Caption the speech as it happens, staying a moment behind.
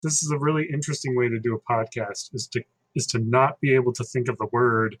This is a really interesting way to do a podcast, is to not be able to think of the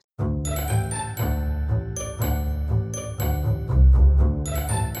word.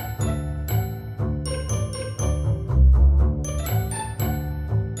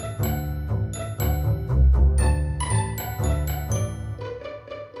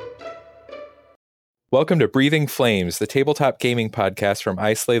 Welcome to Breathing Flames, the tabletop gaming podcast from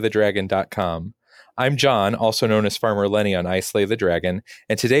ISlayTheDragon.com. I'm John, also known as Farmer Lenny on I Slay the Dragon,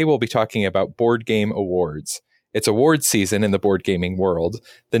 and today we'll be talking about board game awards. It's awards season in the board gaming world.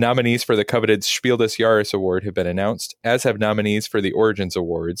 The nominees for the coveted Spiel des Jahres award have been announced, as have nominees for the Origins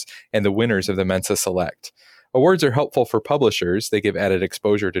Awards and the winners of the Mensa Select. Awards are helpful for publishers. They give added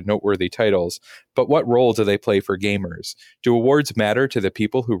exposure to noteworthy titles. But what role do they play for gamers? Do awards matter to the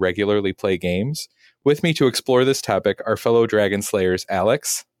people who regularly play games? With me to explore this topic are fellow Dragon Slayers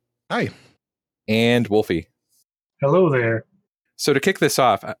Alex. Hi. And Wolfie. Hello there. So to kick this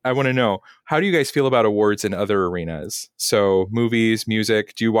off, I want to know, how do you guys feel about awards in other arenas? So movies,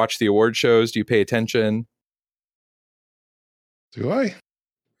 music, do you watch the award shows? Do you pay attention? Do I?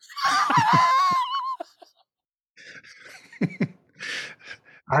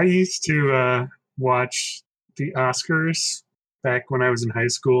 I used to watch the Oscars back when I was in high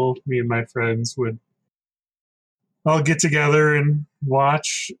school. Me and my friends would all get together and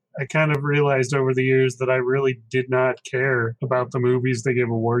watch. I kind of realized over the years that I really did not care about the movies they give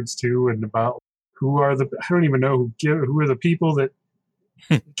awards to and about I don't even know who are the people that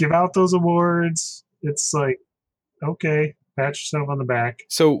give out those awards. It's like, okay, pat yourself on the back.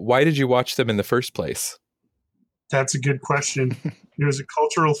 So why did you watch them in the first place? That's a good question. It was a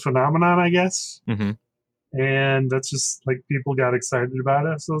cultural phenomenon, I guess. Mm-hmm. And that's just like people got excited about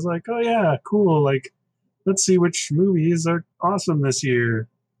it. So I was like, oh yeah, cool. Like, let's see which movies are awesome this year.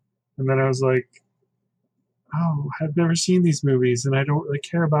 And then I was like, oh, I've never seen these movies and I don't really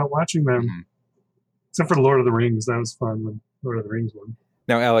care about watching them. Mm-hmm. Except for Lord of the Rings. That was fun when Lord of the Rings won.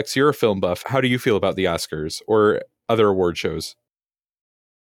 Now, Alex, you're a film buff. How do you feel about the Oscars or other award shows?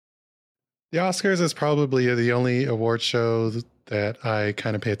 The Oscars is probably the only award show that I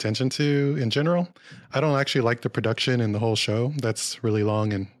kind of pay attention to in general. I don't actually like the production in the whole show. That's really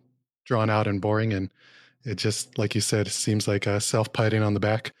long and drawn out and boring. And it just, like you said, seems like a self-patting on the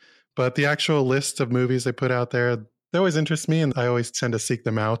back. But the actual list of movies they put out there, they always interest me and I always tend to seek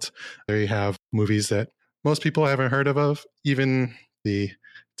them out. There you have movies that most people haven't heard of. Even the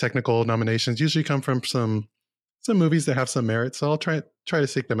technical nominations usually come from some movies that have some merit. So I'll try to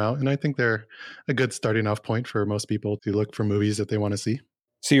seek them out. And I think they're a good starting off point for most people to look for movies that they want to see.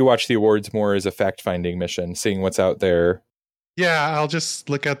 So you watch the awards more as a fact-finding mission, seeing what's out there. Yeah, I'll just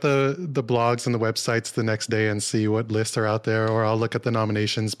look at the blogs and the websites the next day and see what lists are out there, or I'll look at the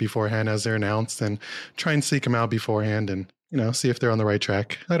nominations beforehand as they're announced and try and seek them out beforehand and, see if they're on the right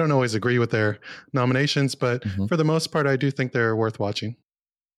track. I don't always agree with their nominations, but for the most part, I do think they're worth watching.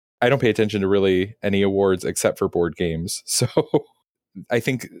 I don't pay attention to really any awards except for board games. So I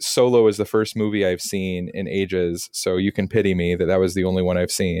think Solo is the first movie I've seen in ages. So you can pity me that was the only one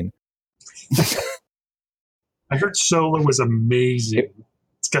I've seen. I heard Solo was amazing.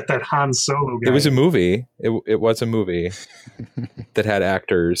 It's got that Han Solo guy. It was a movie. It was a movie that had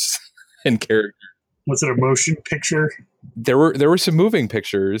actors and characters. Was it a motion picture? There were some moving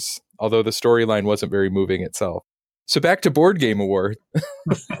pictures, although the storyline wasn't very moving itself. So back to Board Game Award,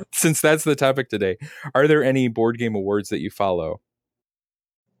 since that's the topic today. Are there any board game awards that you follow?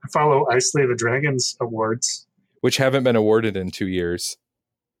 I follow I Slay the Dragon's awards. Which haven't been awarded in 2 years.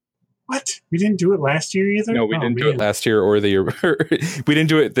 What? We didn't do it last year either? No, we didn't do it last year or the year. We didn't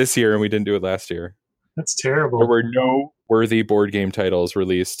do it this year and we didn't do it last year. That's terrible. There were no worthy board game titles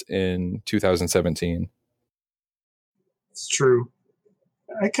released in 2017. It's true.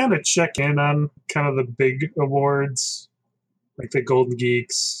 I kind of check in on kind of the big awards, like the Golden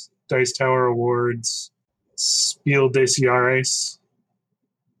Geeks, Dice Tower Awards, Spiel des Jahres.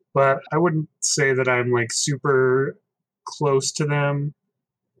 But I wouldn't say that I'm like super close to them.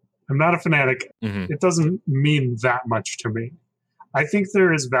 I'm not a fanatic. Mm-hmm. It doesn't mean that much to me. I think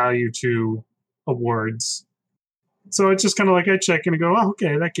there is value to awards. So it's just kind of like I check in and go, oh,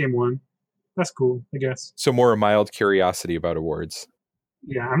 okay, that game won. That's cool, I guess. So more a mild curiosity about awards.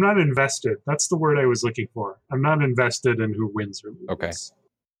 Yeah, I'm not invested. That's the word I was looking for. I'm not invested in who wins or loses. Okay.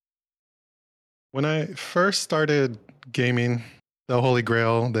 When I first started gaming, the holy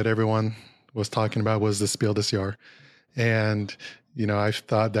grail that everyone was talking about was the Spiel des Jahres. And, I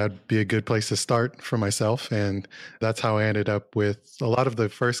thought that'd be a good place to start for myself. And that's how I ended up with a lot of the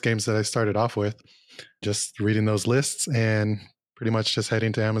first games that I started off with, just reading those lists and pretty much just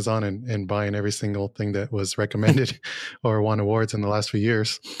heading to Amazon and buying every single thing that was recommended or won awards in the last few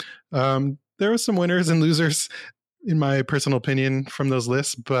years. There were some winners and losers, in my personal opinion, from those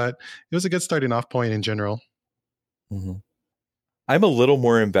lists, but it was a good starting off point in general. Mm-hmm. I'm a little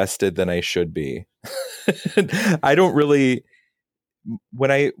more invested than I should be. I don't really,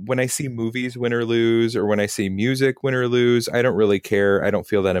 when I see movies win or lose, or when I see music win or lose, I don't really care. I don't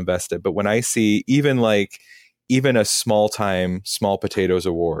feel that invested. But when I see even a small potatoes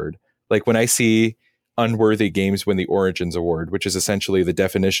award, like when I see unworthy games win the Origins Award, which is essentially the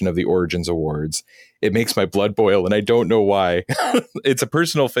definition of the Origins Awards, it makes my blood boil, and I don't know why. It's a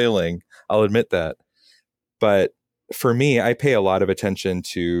personal failing, I'll admit that. But for me, I pay a lot of attention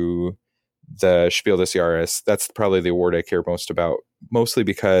to the Spiel des Jahres. That's probably the award I care most about, mostly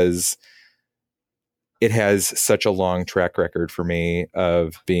because it has such a long track record for me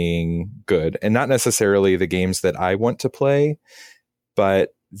of being good, and not necessarily the games that I want to play,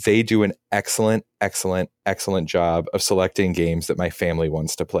 but they do an excellent job of selecting games that my family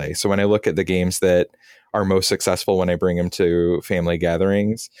wants to play. So when I look at the games that are most successful when I bring them to family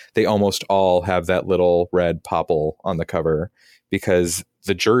gatherings, they almost all have that little red popple on the cover, because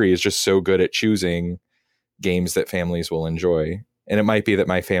the jury is just so good at choosing games that families will enjoy. And it might be that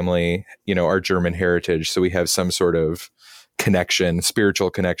my family, are German heritage, so we have some sort of spiritual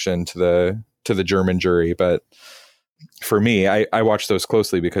connection to the German jury. But for me, I watch those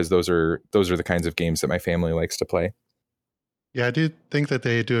closely because those are the kinds of games that my family likes to play. Yeah, I do think that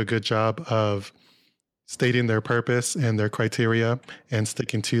they do a good job of stating their purpose and their criteria and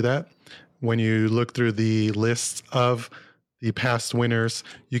sticking to that. When you look through the lists of the past winners,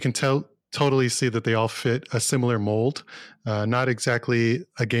 you can totally see that they all fit a similar mold. Not exactly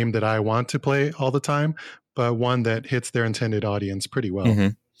a game that I want to play all the time, but one that hits their intended audience pretty well. Mm-hmm.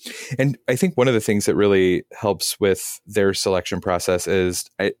 And I think one of the things that really helps with their selection process is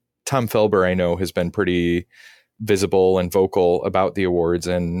Tom Felber, I know, has been pretty visible and vocal about the awards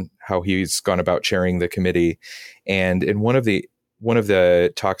and how he's gone about chairing the committee. And in one of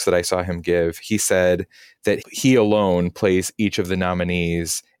the talks that I saw him give, he said that he alone plays each of the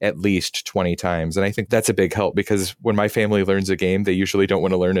nominees at least 20 times. And I think that's a big help, because when my family learns a game, they usually don't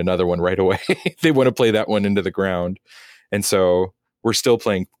want to learn another one right away. They want to play that one into the ground. And so we're still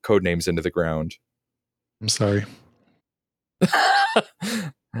playing Codenames into the ground. I'm sorry.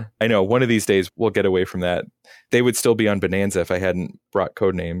 I know, one of these days we'll get away from that. They would still be on Bonanza if I hadn't brought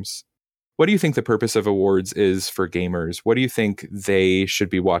Codenames. What do you think the purpose of awards is for gamers? What do you think they should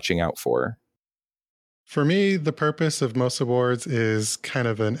be watching out for? For me, the purpose of most awards is kind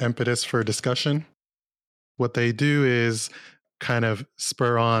of an impetus for discussion. What they do is kind of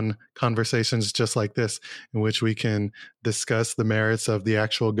spur on conversations just like this, in which we can discuss the merits of the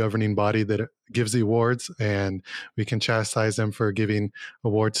actual governing body that gives the awards, and we can chastise them for giving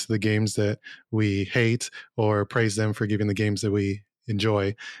awards to the games that we hate, or praise them for giving the games that we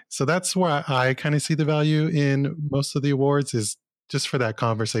enjoy. So that's where I kind of see the value in most of the awards, is just for that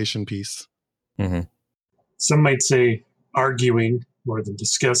conversation piece. Mm-hmm. Some might say arguing more than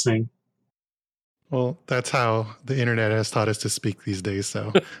discussing. Well, that's how the internet has taught us to speak these days,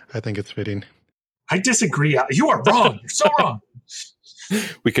 so I think it's fitting. I disagree. You are wrong. You're so wrong.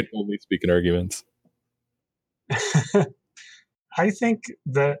 We can only speak in arguments. I think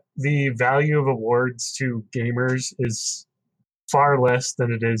that the value of awards to gamers is far less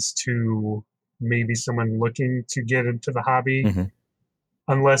than it is to maybe someone looking to get into the hobby. Mm-hmm.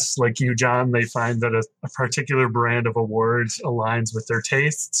 Unless, like you, John, they find that a particular brand of awards aligns with their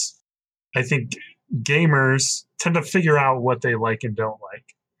tastes. I think gamers tend to figure out what they like and don't like.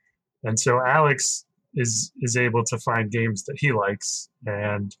 And so Alex is able to find games that he likes.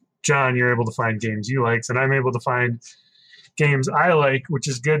 And John, you're able to find games you like. And I'm able to find games I like, which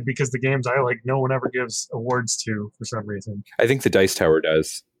is good, because the games I like, no one ever gives awards to for some reason. I think the Dice Tower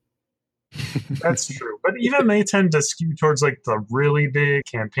does. That's true. But even they tend to skew towards like the really big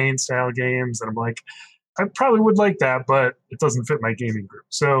campaign style games. And I'm like, I probably would like that, but it doesn't fit my gaming group.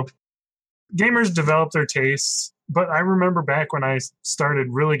 So gamers develop their tastes. But I remember back when I started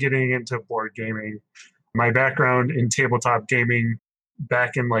really getting into board gaming, my background in tabletop gaming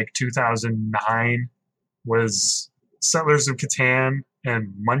back in like 2009 was Settlers of Catan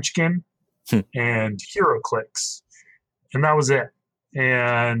and Munchkin and HeroClix. And that was it.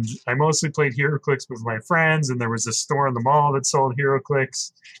 And I mostly played HeroClix with my friends, and there was a store in the mall that sold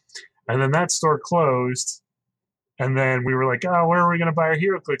HeroClix. And then that store closed. And then we were like, oh, where are we going to buy our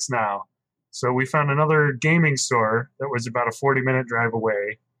HeroClix now? So we found another gaming store that was about a 40-minute drive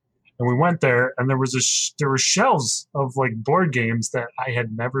away. And we went there, and there were shelves of like board games that I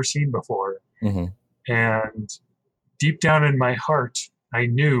had never seen before. Mm-hmm. And deep down in my heart, I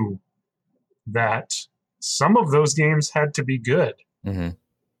knew that some of those games had to be good. Mm-hmm.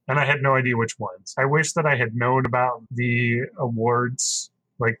 And I had no idea which ones. I wish that I had known about the awards,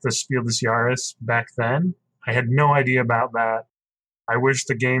 like the Spiel des Jahres back then. I had no idea about that. I wish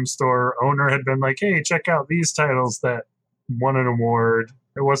the game store owner had been like, hey, check out these titles that won an award.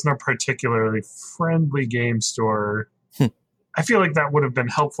 It wasn't a particularly friendly game store. I feel like that would have been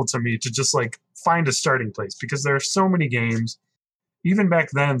helpful to me to just like find a starting place, because there are so many games. Even back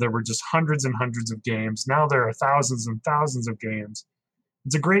then, there were just hundreds and hundreds of games. Now there are thousands and thousands of games.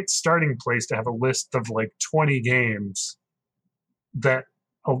 It's a great starting place to have a list of like 20 games that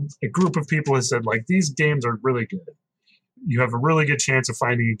a group of people has said, like, these games are really good. You have a really good chance of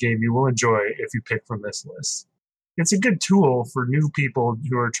finding a game you will enjoy if you pick from this list. It's a good tool for new people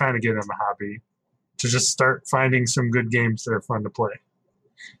who are trying to get in the hobby to just start finding some good games that are fun to play.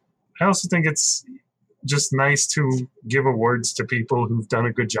 I also think it's just nice to give awards to people who've done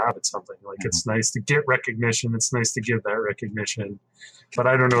a good job at something. Like, it's nice to get recognition. It's nice to give that recognition. But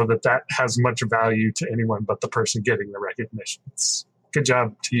I don't know that that has much value to anyone but the person getting the recognition. It's good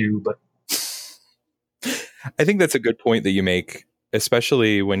job to you, but I think that's a good point that you make,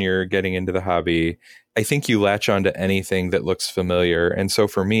 especially when you're getting into the hobby. I think you latch onto anything that looks familiar. And so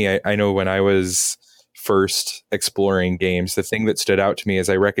for me, I know when I was first exploring games, the thing that stood out to me is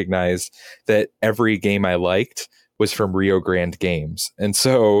I recognized that every game I liked was from Rio Grande Games. And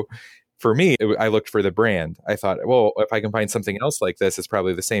so for me, I looked for the brand. I thought, well, if I can find something else like this, it's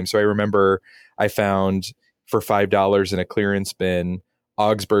probably the same. So I remember I found for $5 in a clearance bin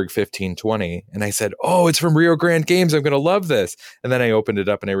Augsburg 1520. And I said, oh, it's from Rio Grande Games. I'm going to love this. And then I opened it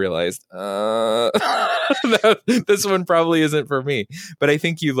up and I realized, this one probably isn't for me. But I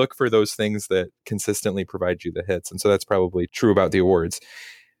think you look for those things that consistently provide you the hits. And so that's probably true about the awards.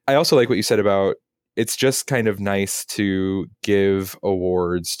 I also like what you said about it's just kind of nice to give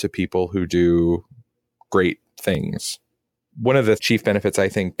awards to people who do great things. One of the chief benefits, I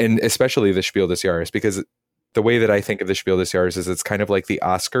think, and especially the Spiel des Jahres, because the way that I think of the Spiel des Jahres is it's kind of like the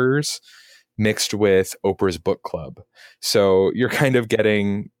Oscars mixed with Oprah's book club. So you're kind of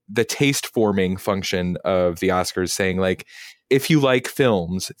getting the taste forming function of the Oscars, saying like, if you like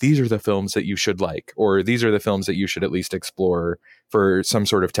films, these are the films that you should like, or these are the films that you should at least explore for some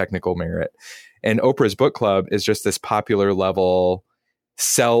sort of technical merit. And Oprah's book club is just this popular level,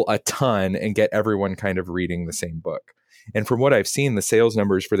 sell a ton and get everyone kind of reading the same book. And from what I've seen, the sales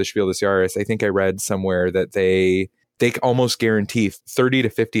numbers for the Spiel des Jahres, I think I read somewhere that they almost guarantee 30 to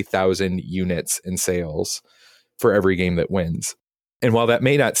 50,000 units in sales for every game that wins. And while that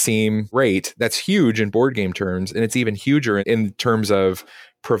may not seem great, that's huge in board game terms. And it's even huger in terms of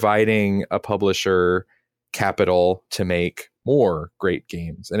providing a publisher capital to make more great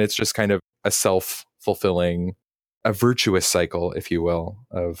games. And it's just kind of a self-fulfilling, a virtuous cycle, if you will,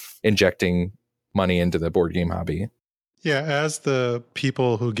 of injecting money into the board game hobby. Yeah, as the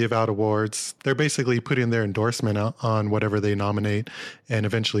people who give out awards, they're basically putting their endorsement on whatever they nominate and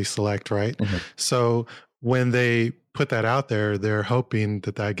eventually select, right? Mm-hmm. So when they put that out there, they're hoping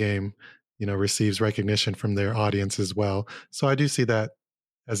that that game, receives recognition from their audience as well. So I do see that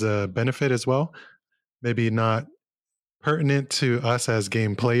as a benefit as well. Maybe not pertinent to us as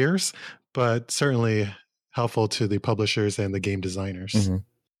game players, but certainly helpful to the publishers and the game designers. Mm-hmm.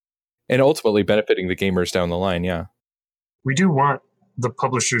 And ultimately benefiting the gamers down the line, yeah. We do want the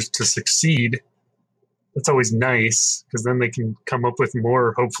publishers to succeed. That's always nice, because then they can come up with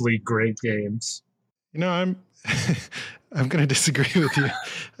more, hopefully, great games. I'm I'm going to disagree with you.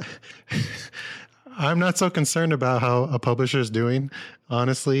 I'm not so concerned about how a publisher is doing.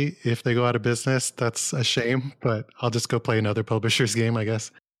 Honestly, if they go out of business, that's a shame, but I'll just go play another publisher's game, I guess.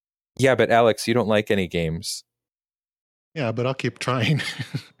 Yeah, but Alex, you don't like any games. Yeah, but I'll keep trying.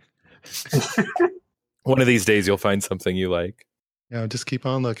 One of these days, you'll find something you like. Yeah, just keep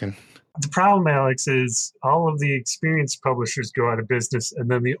on looking. The problem, Alex, is all of the experienced publishers go out of business, and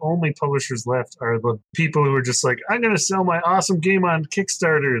then the only publishers left are the people who are just like, I'm going to sell my awesome game on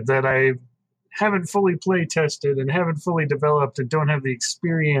Kickstarter that I haven't fully play tested and haven't fully developed and don't have the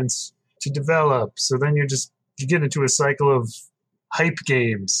experience to develop. So then you get into a cycle of hype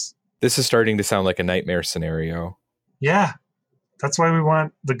games. This is starting to sound like a nightmare scenario. Yeah, that's why we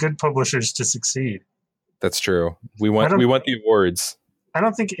want the good publishers to succeed. That's true. We want the awards. I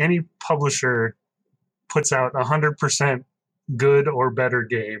don't think any publisher puts out 100% good or better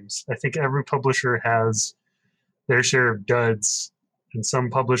games. I think every publisher has their share of duds, and some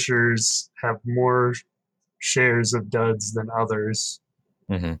publishers have more shares of duds than others.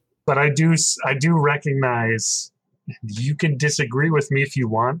 Mm-hmm. But I do recognize You can disagree with me if you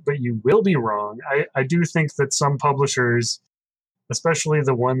want, but you will be wrong. I do think that some publishers, especially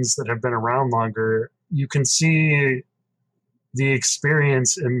the ones that have been around longer, you can see the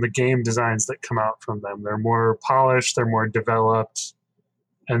experience in the game designs that come out from them. They're more polished, they're more developed,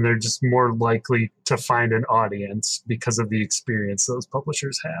 and they're just more likely to find an audience because of the experience those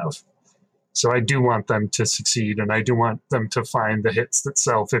publishers have. So I do want them to succeed, and I do want them to find the hits that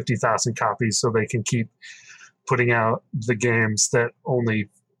sell 50,000 copies so they can keep putting out the games that only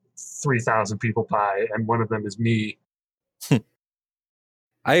 3,000 people buy, and one of them is me.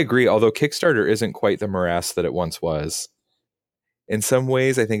 I agree, although Kickstarter isn't quite the morass that it once was. In some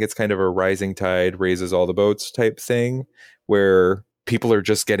ways, I think it's kind of a rising tide raises all the boats type thing, where people are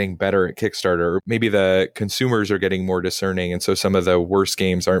just getting better at Kickstarter. Maybe the consumers are getting more discerning, and so some of the worst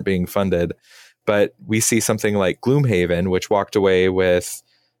games aren't being funded. But we see something like Gloomhaven, which walked away with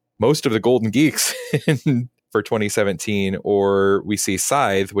most of the Golden Geeks for 2017, or we see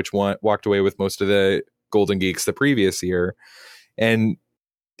Scythe, which walked away with most of the Golden Geeks the previous year. And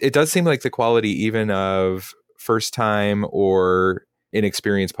it does seem like the quality even of first-time or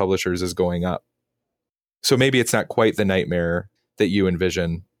inexperienced publishers is going up. So maybe it's not quite the nightmare that you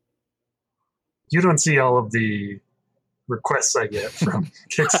envision. You don't see all of the requests I get from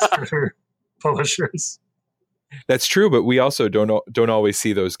Kickstarter publishers. That's true, but we also don't always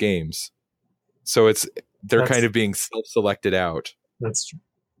see those games. So they're kind of being self-selected out. That's true.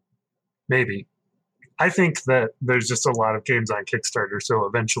 Maybe. I think that there's just a lot of games on Kickstarter, so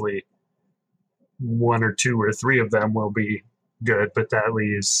eventually 1 or 2 or 3 of them will be good, but that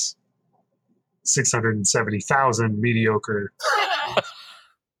leaves 670,000 mediocre.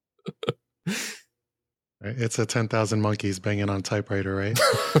 It's a 10,000 monkeys banging on a typewriter, right?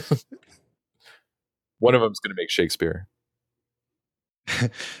 One of them's going to make Shakespeare.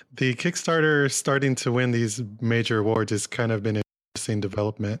 The Kickstarter starting to win these major awards has kind of been an interesting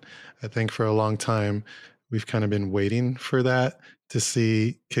development. I think for a long time, we've kind of been waiting for that, to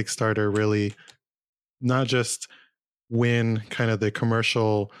see Kickstarter really not just win kind of the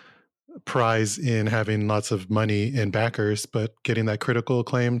commercial prize in having lots of money and backers, but getting that critical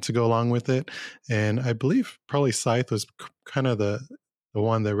acclaim to go along with it. And I believe probably Scythe was kind of the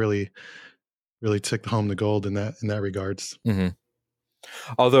one that really took home the gold in that regards. Mm-hmm.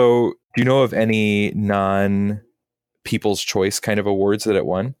 Although, do you know of any non-People's Choice kind of awards that it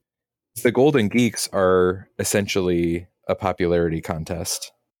won? The Golden Geeks are essentially a popularity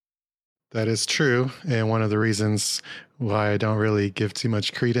contest. That is true. And one of the reasons why I don't really give too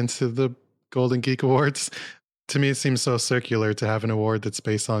much credence to the Golden Geek Awards, to me, it seems so circular to have an award that's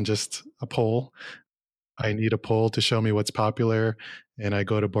based on just a poll. I need a poll to show me what's popular, and I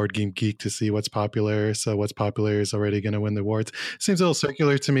go to Board Game Geek to see what's popular. So what's popular is already going to win the awards. Seems a little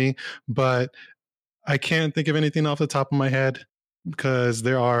circular to me, but I can't think of anything off the top of my head because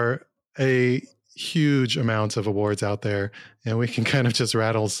there are a huge amounts of awards out there, and we can kind of just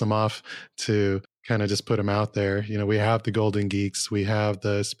rattle some off to kind of just put them out there. You know, we have the Golden Geeks, we have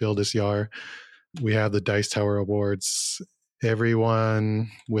the Spiel des Jahres, we have the Dice Tower Awards.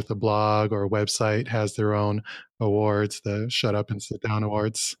 Everyone with a blog or a website has their own awards, the Shut Up and Sit Down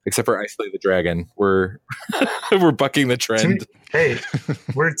Awards. Except for I Slay the Dragon. We're bucking the trend. Hey,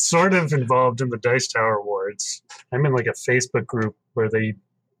 we're sort of involved in the Dice Tower Awards. I'm in like a Facebook group where they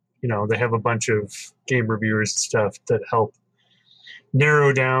have a bunch of game reviewers and stuff that help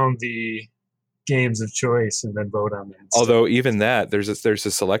narrow down the games of choice and then vote on them. Although even that, there's a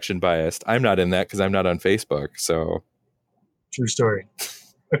selection bias. I'm not in that because I'm not on Facebook. So true story.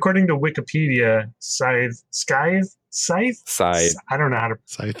 According to Wikipedia, Scythe. I don't know how to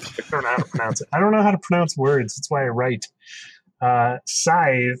pronounce it. I don't know how to pronounce words. That's why I write.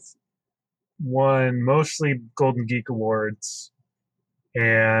 Scythe won mostly Golden Geek Awards,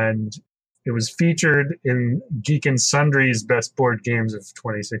 and it was featured in Geek and Sundry's Best Board Games of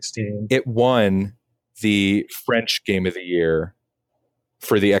 2016. It won the French Game of the Year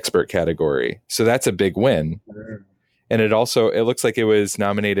for the expert category. So that's a big win. And it looks like it was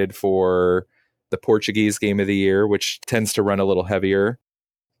nominated for the Portuguese Game of the Year, which tends to run a little heavier.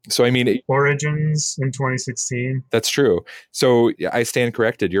 So, I mean... Origins in 2016. That's true. So I stand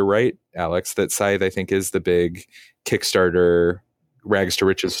corrected. You're right, Alex, that Scythe, I think, is the big Kickstarter rags to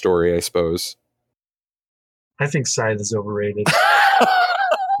riches story, I suppose. I think Scythe is overrated.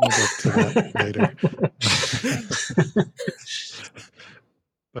 We'll get to that later.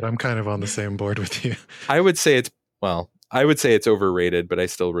 But I'm kind of on the same board with you. I would say it's overrated, but I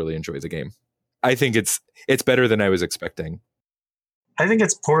still really enjoy the game. I think it's better than I was expecting. I think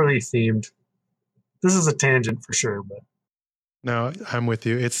it's poorly themed. This is a tangent for sure, but No, I'm with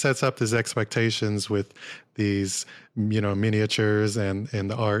you. It sets up these expectations with these, miniatures and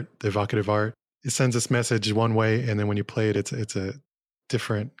the art, the evocative art. It sends this message one way, and then when you play it, it's a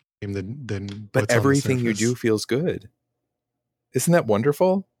different game than But what's on the everything you surface. do feels good. Isn't that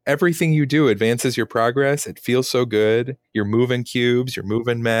wonderful? Everything you do advances your progress. It feels so good. You're moving cubes, you're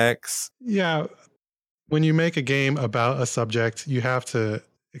moving mechs. Yeah. When you make a game about a subject, you have to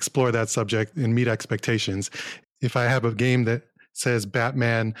explore that subject and meet expectations. If I have a game that says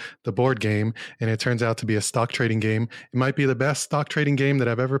Batman, the board game, and it turns out to be a stock trading game, it might be the best stock trading game that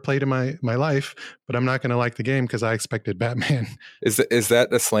I've ever played in my life, but I'm not going to like the game because I expected Batman. Is that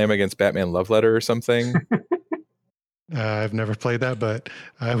a slam against Batman Love Letter or something? I've never played that, but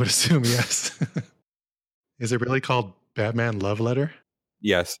I would assume yes. Is it really called Batman Love Letter?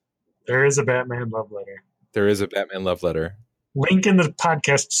 Yes. There is a Batman love letter. There is a Batman Love Letter. Link in the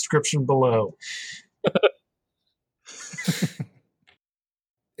podcast description below.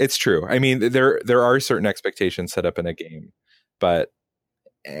 It's true. I mean, there are certain expectations set up in a game, but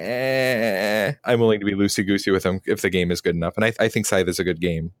I'm willing to be loosey-goosey with them if the game is good enough. And I think Scythe is a good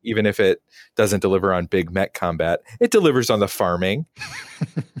game. Even if it doesn't deliver on big mech combat, it delivers on the farming.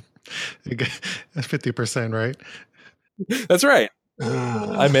 50%, right? That's right.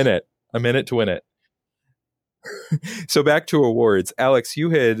 I'm in it. I'm in it to win it. So back to awards. Alex,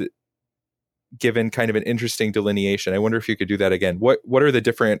 you had given kind of an interesting delineation. I wonder if you could do that again. What are the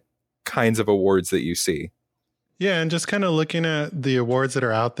different kinds of awards that you see? Yeah, and just kind of looking at the awards that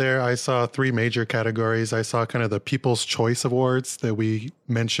are out there, I saw 3 major categories. I saw kind of the People's Choice Awards that we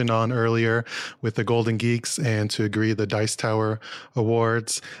mentioned on earlier with the Golden Geeks, and to agree, the Dice Tower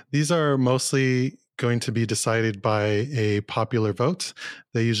Awards. These are mostly going to be decided by a popular vote.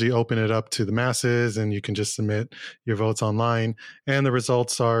 They usually open it up to the masses, and you can just submit your votes online, and the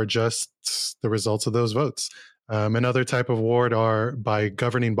results are just the results of those votes. Another type of award are by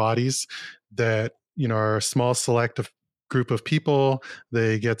governing bodies that are a small select group of people.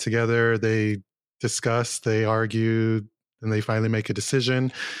 They get together, they discuss, they argue, and they finally make a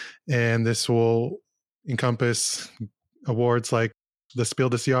decision. And this will encompass awards like the Spiel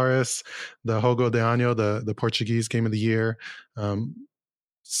des Jahres, the Jogo de Año, the Portuguese Game of the Year,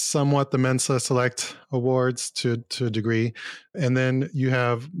 somewhat the Mensa Select Awards to a degree. And then you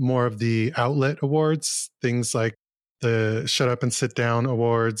have more of the outlet awards, things like the Shut Up and Sit Down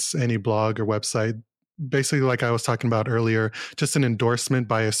Awards, any blog or website. Basically, like I was talking about earlier, just an endorsement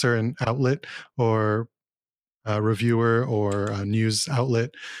by a certain outlet or a reviewer or a news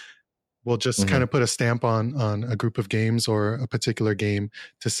outlet will just kind of put a stamp on a group of games or a particular game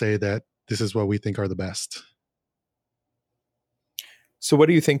to say that this is what we think are the best. So what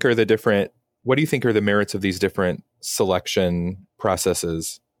do you think are the merits of these different selection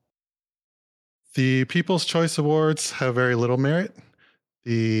processes? The People's Choice Awards have very little merit.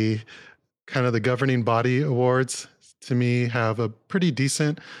 The kind of the governing body awards, to me, have a pretty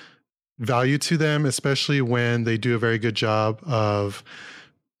decent value to them, especially when they do a very good job of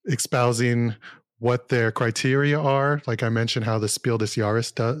espousing what their criteria are. Like I mentioned, how the Spiel des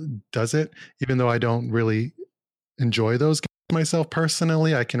Jahres does it. Even though I don't really enjoy those games myself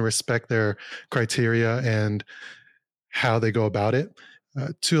personally, I can respect their criteria and how they go about it.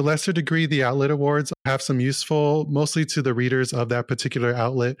 To a lesser degree, the outlet awards have some useful, mostly to the readers of that particular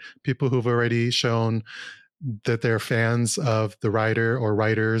outlet, people who've already shown that they're fans of the writer or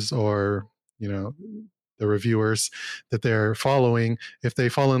writers or, the reviewers that they're following. If they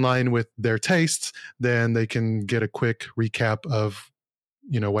fall in line with their tastes, then they can get a quick recap of,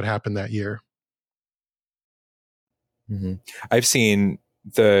 what happened that year. Mm-hmm. I've seen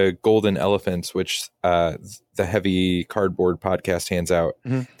the Golden Elephants, which the Heavy Cardboard podcast hands out.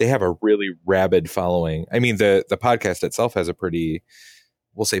 Mm-hmm. They have a really rabid following. I mean, the podcast itself has a pretty,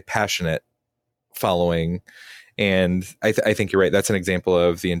 we'll say, passionate following. And I think you're right. That's an example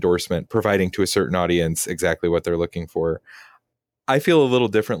of the endorsement providing to a certain audience exactly what they're looking for. I feel a little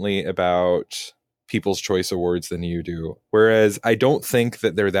differently about People's Choice Awards than you do. Whereas I don't think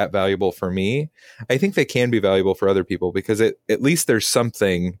that they're that valuable for me. I think they can be valuable for other people because at least there's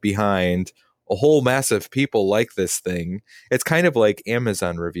something behind a whole mass of people like this thing. It's kind of like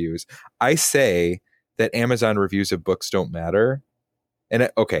Amazon reviews. I say that Amazon reviews of books don't matter. And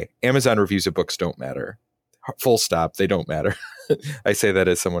okay, Amazon reviews of books don't matter. Full stop. They don't matter. I say that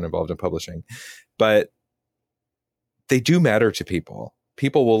as someone involved in publishing. But they do matter to people.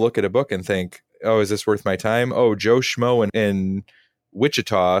 People will look at a book and think, oh, is this worth my time? Oh, Joe Schmo in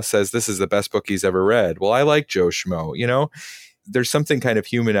Wichita says this is the best book he's ever read. Well, I like Joe Schmo. There's something kind of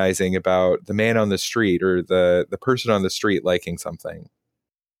humanizing about the man on the street or the person on the street liking something.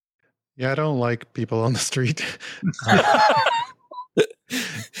 Yeah, I don't like people on the street.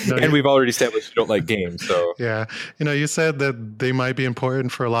 And we've already established you don't like games, so yeah. You said that they might be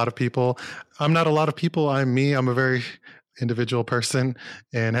important for a lot of people. I'm not a lot of people. I'm me. I'm a very individual person,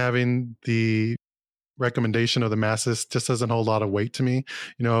 and having the recommendation of the masses just doesn't hold a lot of weight to me.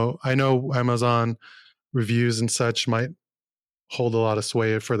 I know Amazon reviews and such might hold a lot of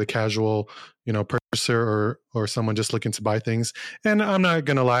sway for the casual, purchaser or someone just looking to buy things. And I'm not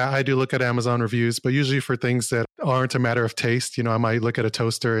going to lie, I do look at Amazon reviews, but usually for things that aren't a matter of taste. I might look at a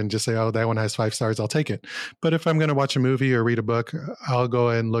toaster and just say, oh, that one has 5 stars, I'll take it. But if I'm going to watch a movie or read a book, I'll go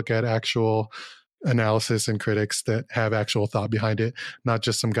and look at actual analysis and critics that have actual thought behind it, not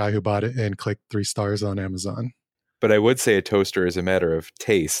just some guy who bought it and clicked 3 stars on Amazon. But I would say a toaster is a matter of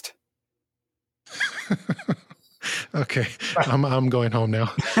taste. Okay, I'm going home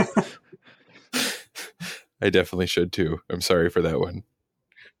now. I definitely should too. I'm sorry for that one.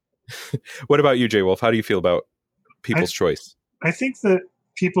 What about you, Jay Wolf? How do you feel about People's Choice? I think that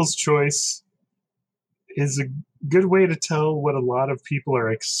People's Choice is a good way to tell what a lot of people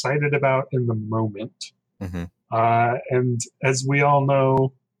are excited about in the moment. Mm-hmm. And as we all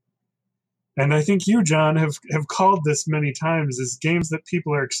know, and I think you, John, have called this many times, is games that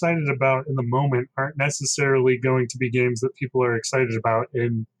people are excited about in the moment aren't necessarily going to be games that people are excited about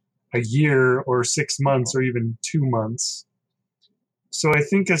in a year or 6 months or even 2 months. So I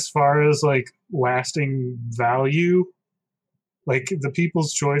think as far as like lasting value, like the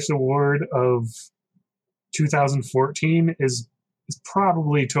People's Choice Award of 2014 is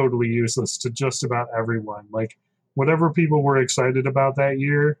probably totally useless to just about everyone. Like whatever people were excited about that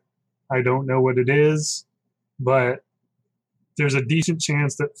year, I don't know what it is, but there's a decent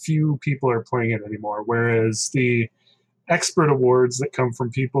chance that few people are playing it anymore. Whereas the expert awards that come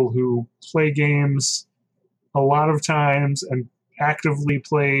from people who play games a lot of times and actively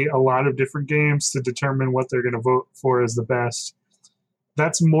play a lot of different games to determine what they're going to vote for as the best,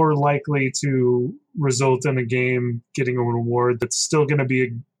 that's more likely to result in a game getting an award that's still going to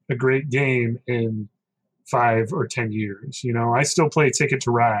be a great game in 5 or 10 years. I still play Ticket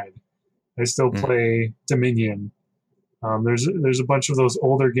to Ride. I still play Dominion. There's a bunch of those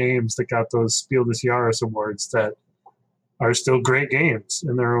older games that got those Spiel des Jahres awards that are still great games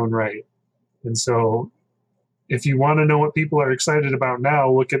in their own right. And so if you want to know what people are excited about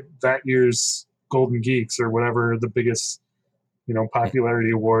now, look at that year's Golden Geeks or whatever the biggest,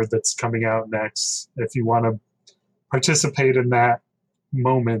 popularity award that's coming out next. If you want to participate in that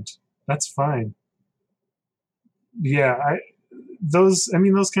moment, that's fine. Yeah, those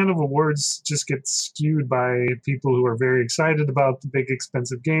kind of awards just get skewed by people who are very excited about the big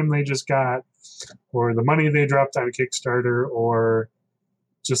expensive game they just got, or the money they dropped on Kickstarter, or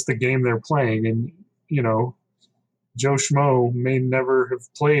just the game they're playing. And Joe Schmo may never have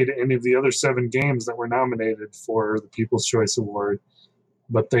played any of the other 7 games that were nominated for the People's Choice Award,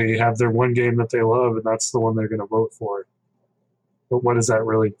 but they have their one game that they love, and that's the one they're going to vote for. But what does that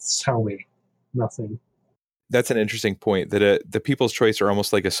really tell me? Nothing. That's an interesting point, that the People's Choice are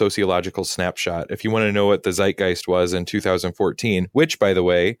almost like a sociological snapshot. If you want to know what the zeitgeist was in 2014, which, by the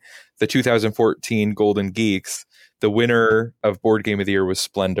way, the 2014 Golden Geeks, the winner of Board Game of the Year was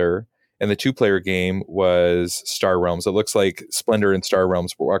Splendor, and the 2-player game was Star Realms. It looks like Splendor and Star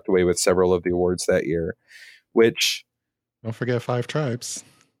Realms walked away with several of the awards that year, which... Don't forget 5 Tribes.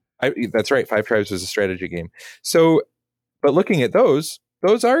 That's right, 5 Tribes was a strategy game. So, but looking at those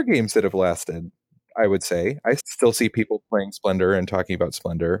are games that have lasted, I would say. I still see people playing Splendor and talking about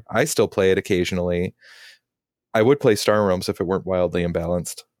Splendor. I still play it occasionally. I would play Star Realms if it weren't wildly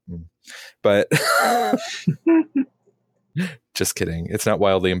imbalanced. But... Just kidding. It's not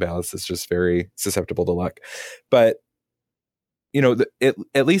wildly imbalanced. It's just very susceptible to luck. But,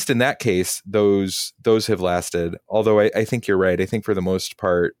 at least in that case, those have lasted. Although I think you're right. I think for the most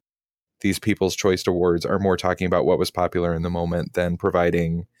part, these People's Choice Awards are more talking about what was popular in the moment than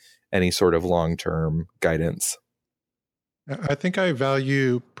providing any sort of long-term guidance. I think I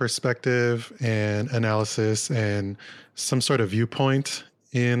value perspective and analysis and some sort of viewpoint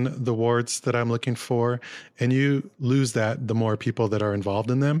in the awards that I'm looking for. And you lose that the more people that are involved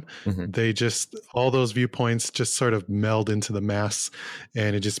in them. Mm-hmm. They just, all those viewpoints just sort of meld into the mass,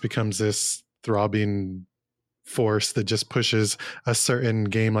 and it just becomes this throbbing force that just pushes a certain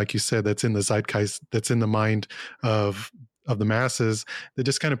game, like you said, that's in the zeitgeist, that's in the mind of the masses, that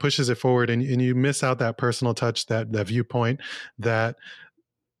just kind of pushes it forward. And you miss out that personal touch, that viewpoint, that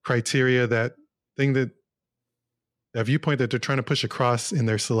criteria, that thing that viewpoint that they're trying to push across in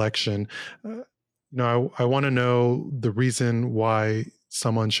their selection. I want to know the reason why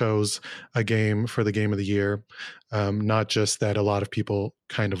someone chose a game for the game of the year, not just that a lot of people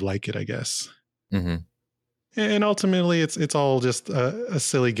kind of like it, I guess. Mm-hmm. And ultimately, it's all just a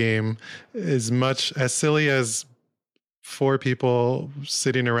silly game. As much as silly as 4 people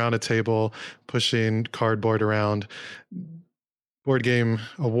sitting around a table pushing cardboard around, board game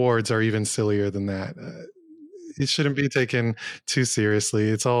awards are even sillier than that. It shouldn't be taken too seriously.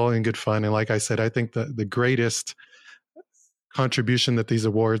 It's all in good fun. And like I said, I think the greatest contribution that these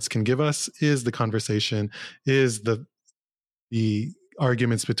awards can give us is the conversation, is the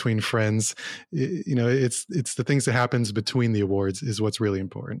arguments between friends. It's the things that happens between the awards is what's really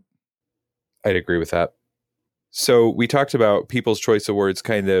important. I'd agree with that. So we talked about People's Choice Awards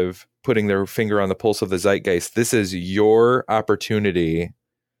kind of putting their finger on the pulse of the zeitgeist. This is your opportunity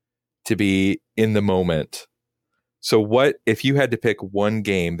to be in the moment. So what if you had to pick one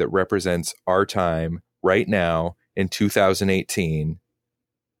game that represents our time right now in 2018?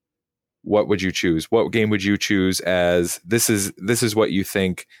 What would you choose? What game would you choose as this is what you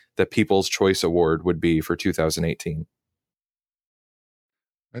think the People's Choice Award would be for 2018?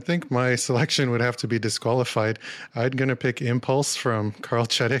 I think my selection would have to be disqualified. I'm going to pick Impulse from Carl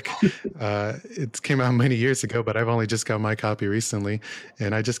Chudyk. It came out many years ago, but I've only just got my copy recently,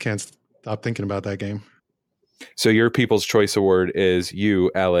 and I just can't stop thinking about that game. So your People's Choice Award is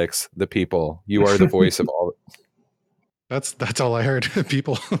you, Alex, the people. You are the voice of all. That's all I heard.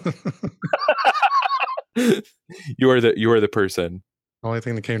 People. You are the person. Only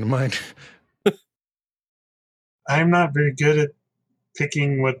thing that came to mind. I'm not very good at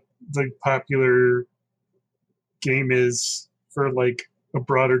picking what the popular game is for like a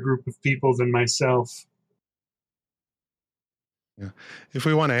broader group of people than myself. Yeah. If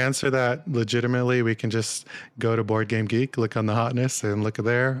we want to answer that legitimately, we can just go to Board Game Geek, look on the hotness, and look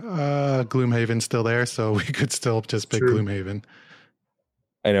there. Gloomhaven's still there, so we could still just pick True. Gloomhaven.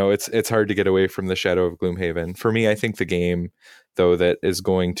 I know it's hard to get away from the shadow of Gloomhaven. For me, I think the game, though, that is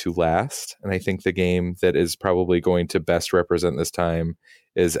going to last, and I think the game that is probably going to best represent this time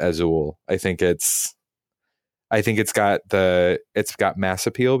is Azul. I think it's got mass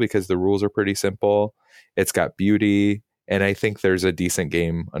appeal because the rules are pretty simple. It's got beauty, and I think there's a decent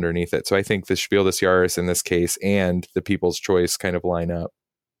game underneath it. So I think the Spiel des Jahres in this case and the People's Choice kind of line up.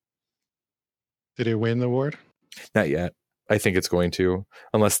 Did it win the award? Not yet. I think it's going to,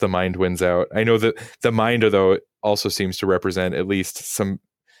 unless the Mind wins out. I know that the Mind, though, also seems to represent at least some,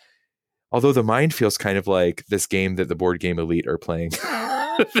 although the Mind feels kind of like this game that the Board Game Elite are playing.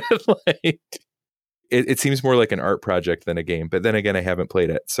 It seems more like an art project than a game, but then again, I haven't played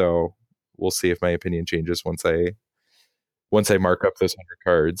it, so we'll see if my opinion changes once I mark up those 100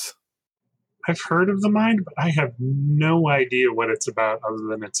 cards. I've heard of the Mind, but I have no idea what it's about other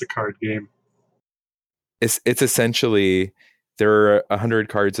than it's a card game. It's essentially, there are 100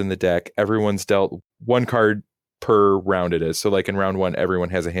 cards in the deck. Everyone's dealt one card per round it is. So like in round 1, everyone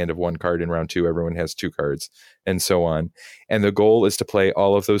has a hand of 1 card. In round 2, everyone has 2 cards, and so on. And the goal is to play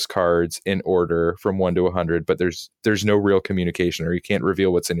all of those cards in order from 1 to 100, but there's no real communication, or you can't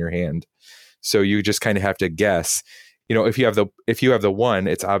reveal what's in your hand. So you just kind of have to guess. If you have the 1,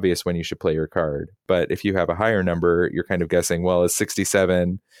 it's obvious when you should play your card. But if you have a higher number, you're kind of guessing, well, is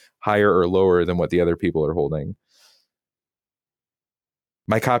 67 higher or lower than what the other people are holding?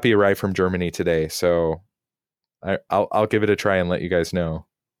 My copy arrived from Germany today, so I'll give it a try and let you guys know.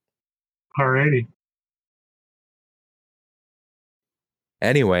 Alrighty.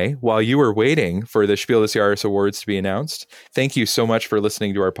 Anyway, while you were waiting for the Spiel des Jahres Awards to be announced, thank you so much for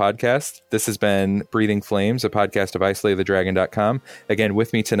listening to our podcast. This has been Breathing Flames, a podcast of ISlayTheDragon.com. Again,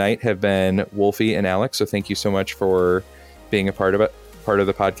 with me tonight have been Wolfie and Alex, so thank you so much for being a part of it. Part of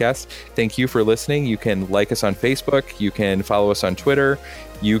the podcast. Thank you for listening. You can like us on Facebook. You can follow us on Twitter.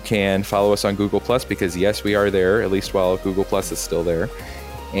 You can follow us on Google Plus, because yes, we are there, at least while Google Plus is still there.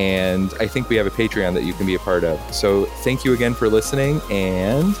 And I think we have a Patreon that you can be a part of. So thank you again for listening,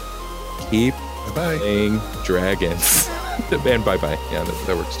 and keep playing dragons. And bye-bye. Yeah,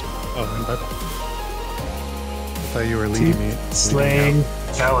 that works too. Oh, and bye-bye. I thought you were leading me. Slaying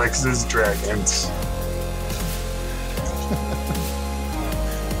Alex's dragons.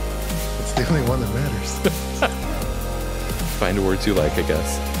 It's the only one that matters. Find words you like, I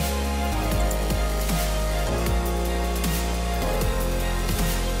guess.